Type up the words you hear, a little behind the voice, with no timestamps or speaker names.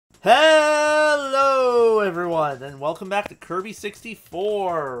Hello everyone, and welcome back to Kirby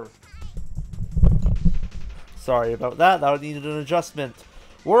 64. Sorry about that, that needed an adjustment.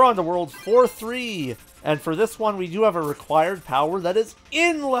 We're on to World 4-3, and for this one we do have a required power that is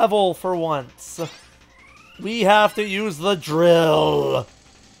in level for once. We have to use the drill.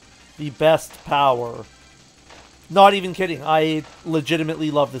 The best power. Not even kidding, I legitimately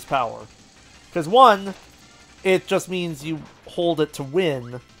love this power. Because one, it just means you hold it to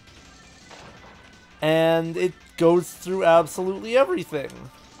win. And it goes through absolutely everything.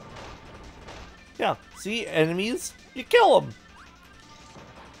 Yeah, see? Enemies, you kill them.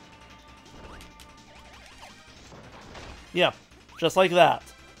 Yeah, just like that.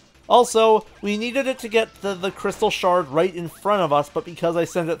 Also, we needed it to get the crystal shard right in front of us, but because I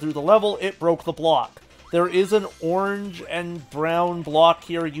sent it through the level, it broke the block. There is an orange and brown block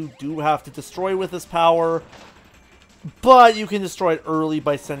here you do have to destroy with this power, but you can destroy it early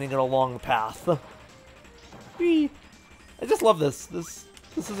by sending it along the path. I just love this. This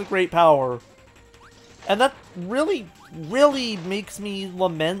is a great power. And that really makes me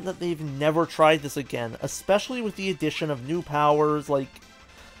lament that they've never tried this again, especially with the addition of new powers. Like,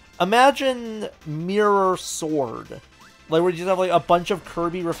 imagine Mirror Sword. Like, where you just have like a bunch of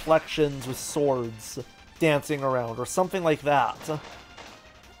Kirby reflections with swords dancing around, or something like that.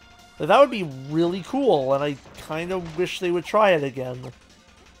 Like, that would be really cool, and I kind of wish they would try it again.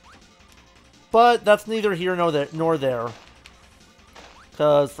 But that's neither here nor there.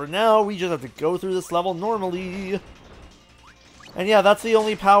 Because for now, we just have to go through this level normally. And yeah, that's the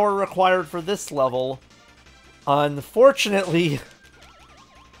only power required for this level. Unfortunately,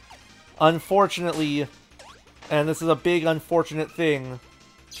 and this is a big unfortunate thing,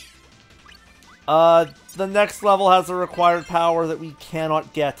 the next level has a required power that we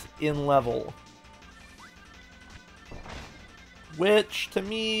cannot get in level. Which, to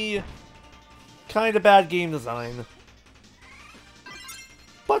me, kind of bad game design.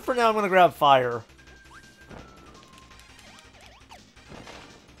 But for now, I'm going to grab fire.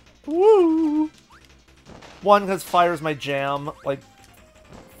 Woo! One, because fire's my jam. Like,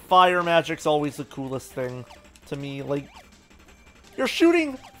 fire magic's always the coolest thing to me. Like, you're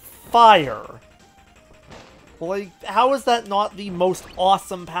shooting fire. Like, how is that not the most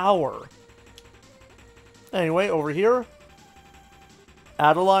awesome power? Anyway, over here,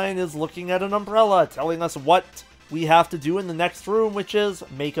 Adeline is looking at an umbrella, telling us what we have to do in the next room, which is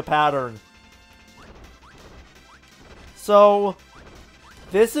make a pattern. So,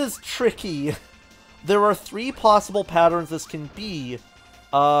 this is tricky. There are 3 possible patterns this can be.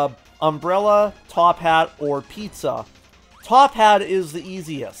 Umbrella, top hat, or pizza. Top hat is the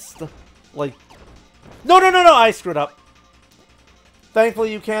easiest. Like, no, I screwed up.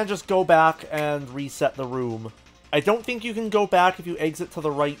 Thankfully, you can just go back and reset the room. I don't think you can go back if you exit to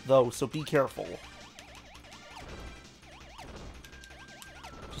the right, though, so be careful.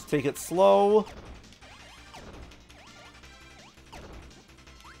 Just take it slow.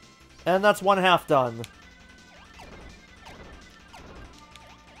 And that's 1/2 done.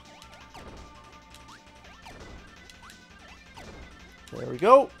 There we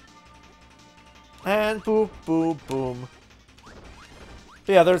go. And boop, boop, boom.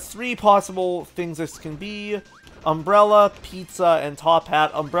 But yeah, there's 3 possible things this can be. Umbrella, pizza, and top hat.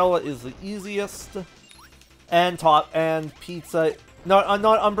 Umbrella is the easiest. And pizza... No,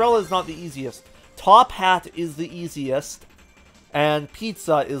 not umbrella is not the easiest. Top hat is the easiest. And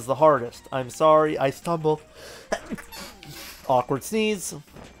pizza is the hardest. I'm sorry, I stumbled. Awkward sneeze.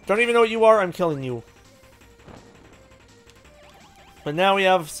 Don't even know what you are, I'm killing you. But now we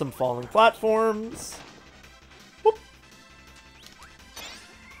have some falling platforms. Whoop.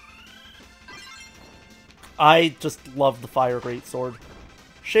 I just love the fire greatsword.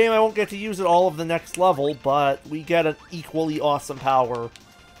 Shame I won't get to use it all of the next level, but we get an equally awesome power.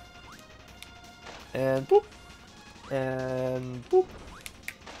 And boop. And boop.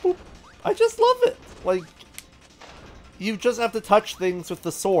 Boop. I just love it. Like, you just have to touch things with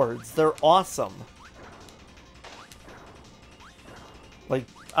the swords. They're awesome. Like,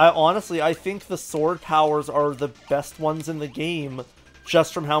 honestly, I think the sword powers are the best ones in the game,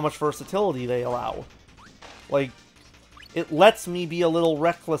 just from how much versatility they allow. Like, it lets me be a little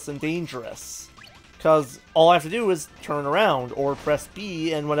reckless and dangerous, because all I have to do is turn around, or press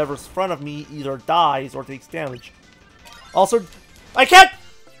B, and whatever's in front of me either dies or takes damage. Also, I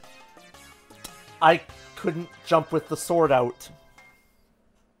couldn't jump with the sword out.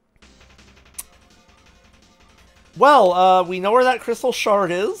 Well, we know where that crystal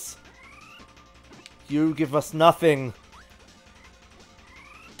shard is. You give us nothing.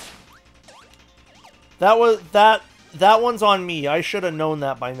 That That one's on me. I should have known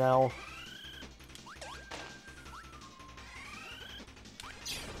that by now.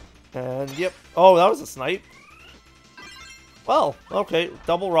 And, yep. Oh, that was a snipe. Well, okay.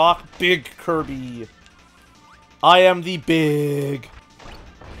 Double rock. Big Kirby. I am the big.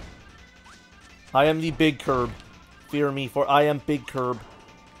 I am the big Kirb. Fear me, for I am big Kirb.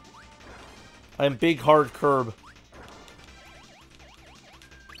 I am big hard Kirb.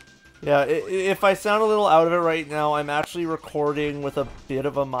 Yeah, if I sound a little out of it right now, I'm actually recording with a bit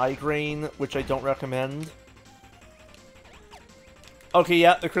of a migraine, which I don't recommend. Okay,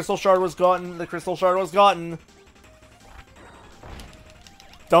 yeah, the crystal shard was gotten. The crystal shard was gotten.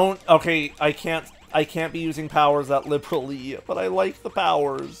 Don't. Okay, I can't be using powers that liberally, but I like the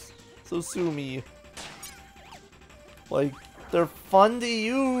powers, so sue me. Like, they're fun to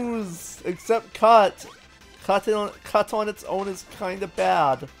use, except cut. Cut on its own is kind of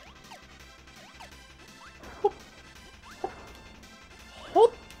bad.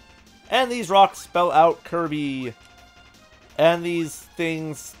 And these rocks spell out Kirby. And these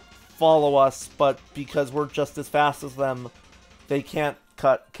things follow us, but because we're just as fast as them, they can't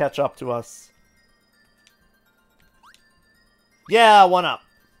catch up to us. Yeah, 1-up.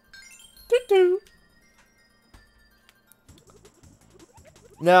 Doo-doo.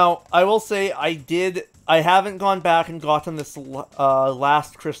 Now, I will say I haven't gone back and gotten this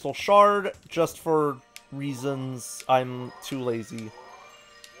last crystal shard, just for reasons I'm too lazy.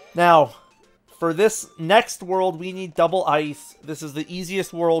 Now, for this next world, we need double ice. This is the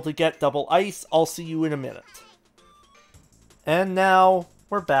easiest world to get double ice. I'll see you in a minute. And now,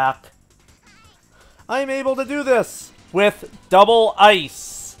 we're back. I'm able to do this with double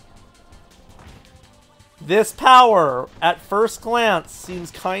ice. This power, at first glance,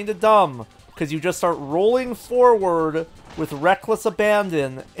 seems kinda dumb, because you just start rolling forward with reckless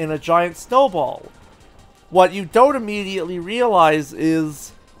abandon in a giant snowball. What you don't immediately realize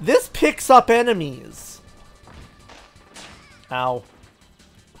is this picks up enemies. Ow.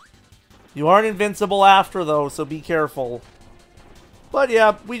 You aren't invincible after, though, so be careful. But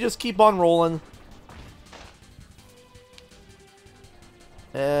yeah, we just keep on rolling.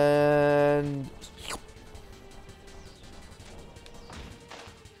 And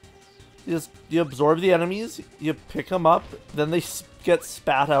you absorb the enemies, you pick them up, then they get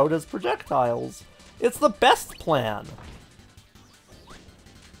spat out as projectiles. It's the best plan.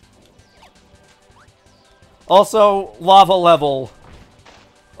 Also, lava level.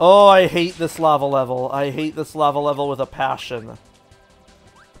 Oh, I hate this lava level. I hate this lava level with a passion.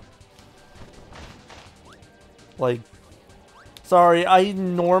 Like, sorry, I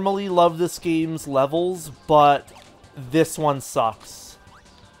normally love this game's levels, but this one sucks.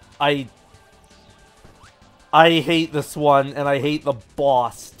 I hate this one, and I hate the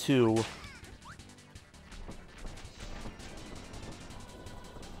boss, too.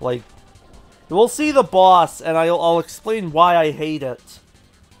 Like, we'll see the boss, and I'll explain why I hate it.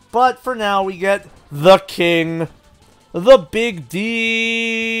 But for now, we get the king. The Big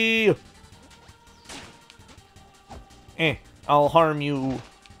D! I'll harm you.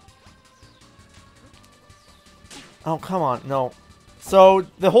 Oh, come on, no. So,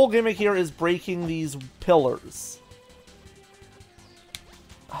 the whole gimmick here is breaking these pillars.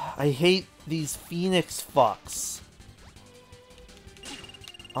 I hate these phoenix fucks.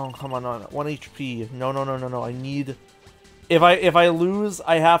 Oh, come on, 1 HP. No, no, no, no, no. I need... If I lose,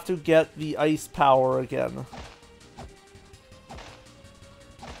 I have to get the ice power again.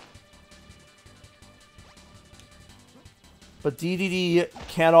 But DDD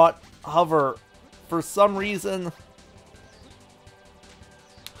cannot hover for some reason.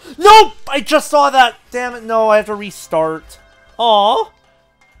 Nope! I just saw that! Damn it, no, I have to restart. Aww.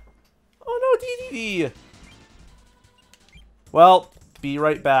 Oh no, DDD. Well, be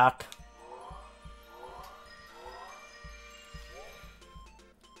right back.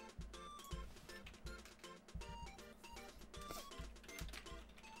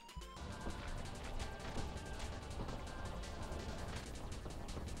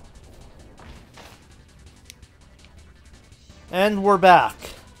 And we're back.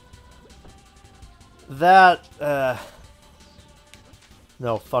 That,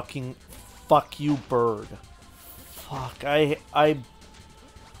 no, fuck you, bird. Fuck, I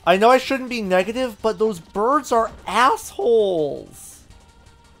know I shouldn't be negative, but those birds are assholes.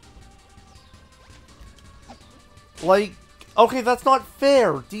 Like, okay, that's not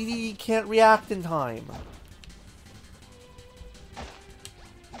fair. DD can't react in time.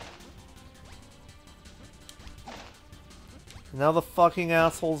 Now the fucking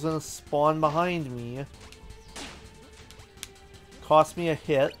asshole's gonna spawn behind me. Cost me a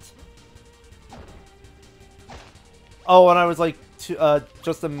hit. Oh, and I was like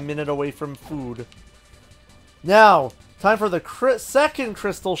just a minute away from food. Now, time for the second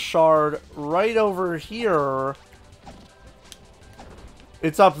crystal shard right over here.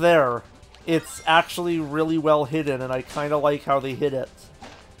 It's up there. It's actually really well hidden, and I kind of like how they hid it.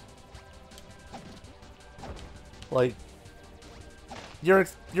 Like, you're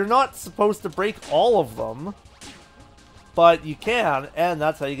not supposed to break all of them, but you can, and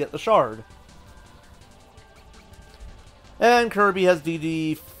that's how you get the shard. And Kirby has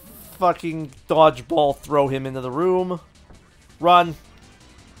DD fucking dodgeball throw him into the room. Run.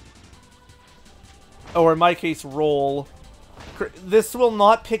 Or in my case, roll. This will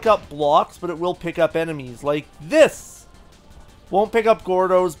not pick up blocks, but it will pick up enemies. Like this! Won't pick up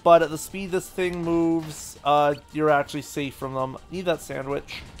Gordos, but at the speed this thing moves, you're actually safe from them. Need that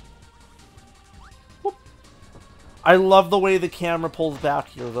sandwich. Whoop. I love the way the camera pulls back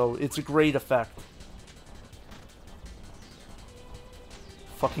here, though. It's a great effect.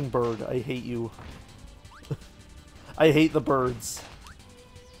 Fucking bird. I hate you. I hate the birds.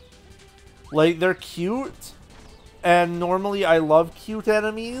 Like, they're cute. And normally I love cute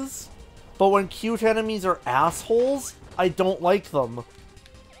enemies. But when cute enemies are assholes, I don't like them.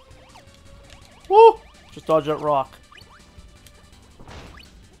 Woo! Just dodge that rock.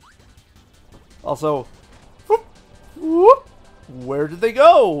 Also, whoop, whoop, where did they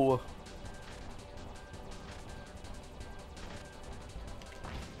go?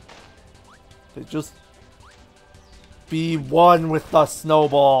 They just be one with the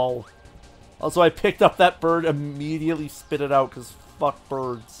snowball. Also, I picked up that bird, immediately spit it out, because fuck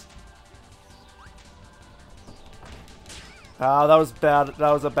birds. Ah, that was bad.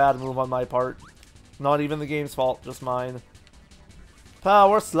 That was a bad move on my part. Not even the game's fault, just mine.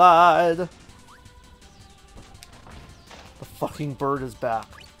 Power slide. The fucking bird is back.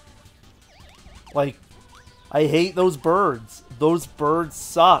 Like, I hate those birds. Those birds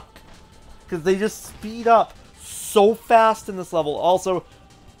suck. Because they just speed up so fast in this level. Also,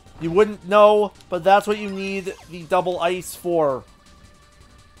 you wouldn't know, but that's what you need the double ice for.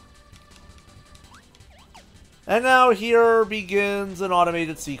 And now here begins an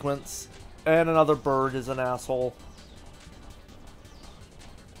automated sequence. And another bird is an asshole.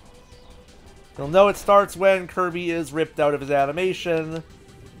 You'll know it starts when Kirby is ripped out of his animation.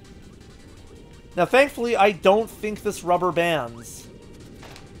 Now, thankfully, I don't think this rubber bands.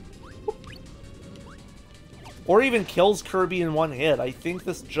 Or even kills Kirby in one hit. I think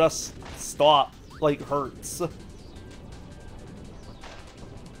this just hurts.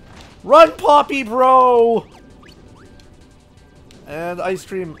 Run, Poppy, bro! And Ice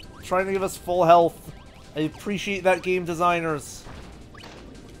Cream, trying to give us full health. I appreciate that, game designers.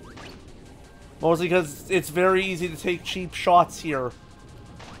 Mostly because it's very easy to take cheap shots here.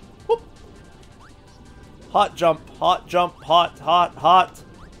 Whoop. Hot jump, hot jump, hot, hot, hot.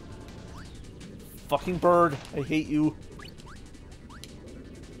 Fucking bird, I hate you.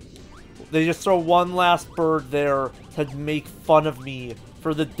 They just throw one last bird there to make fun of me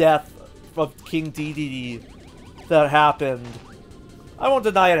for the death of King Dedede that happened. I won't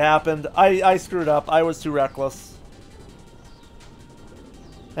deny it happened. I screwed up. I was too reckless.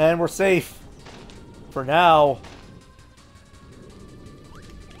 And we're safe. For now.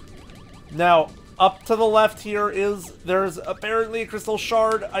 Now, up to the left here there's apparently a crystal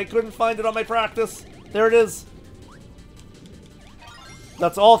shard. I couldn't find it on my practice. There it is.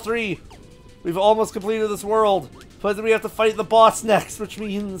 That's all three. We've almost completed this world. But then we have to fight the boss next, which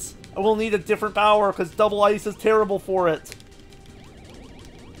means I will need a different power because double ice is terrible for it.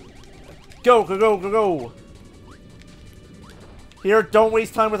 Go, go, go, go, go. Here, don't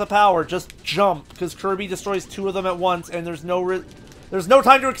waste time with a power. Just jump, because Kirby destroys two of them at once, and there's no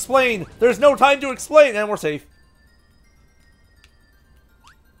time to explain. There's no time to explain, and we're safe.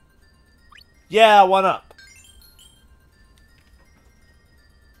 Yeah, one up.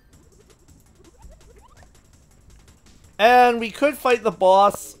 And we could fight the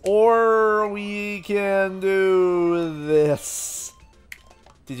boss, or we can do this.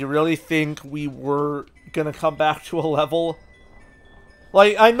 Did you really think we were gonna come back to a level?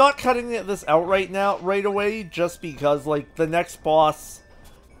 Like, I'm not cutting this out right away, just because, like, the next boss...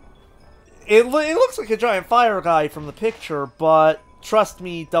 It looks like a giant fire guy from the picture, but trust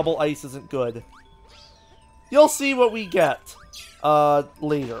me, double ice isn't good. You'll see what we get,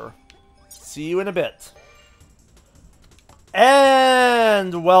 later. See you in a bit.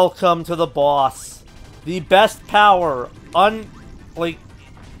 And welcome to the boss. The best power,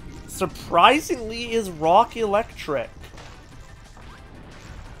 surprisingly, is Rock Electric.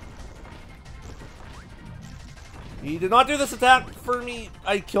 He did not do this attack for me.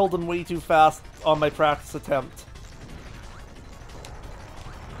 I killed him way too fast on my practice attempt.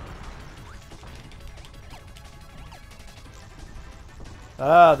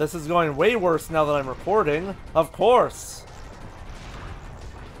 Ah, this is going way worse now that I'm recording. Of course.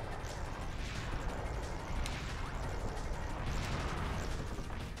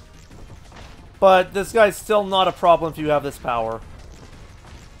 But this guy's still not a problem if you have this power.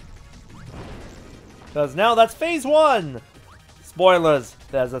 Because now that's phase 1! Spoilers,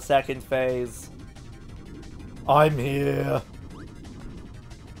 there's a second phase. I'm here.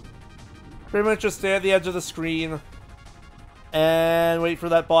 Pretty much just stay at the edge of the screen. And wait for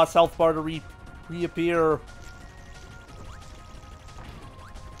that boss health bar to reappear.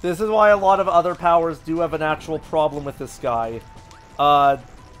 This is why a lot of other powers do have an actual problem with this guy.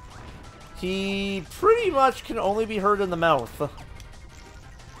 He pretty much can only be hurt in the mouth.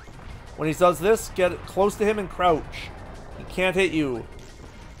 When he does this, get close to him and crouch. He can't hit you.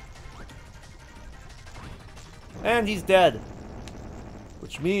 And he's dead.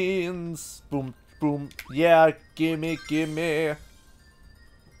 Which means... Boom, boom. Yeah, gimme, gimme.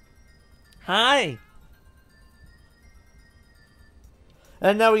 Hi!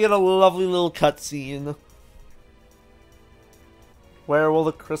 And now we get a lovely little cutscene. Where will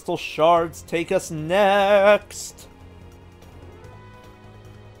the crystal shards take us next?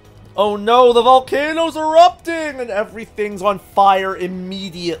 Oh no, the volcano's erupting! And everything's on fire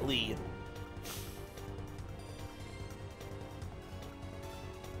immediately.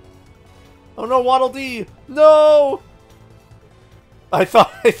 Oh no, Waddle Dee! No! I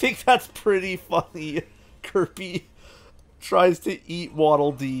think that's pretty funny. Kirby tries to eat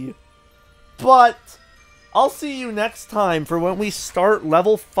Waddle Dee. But I'll see you next time for when we start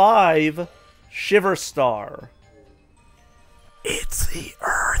level 5, Shiver Star. It's the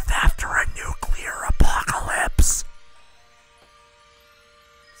Earth after a nuclear apocalypse.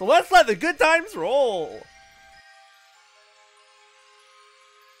 So let's let the good times roll!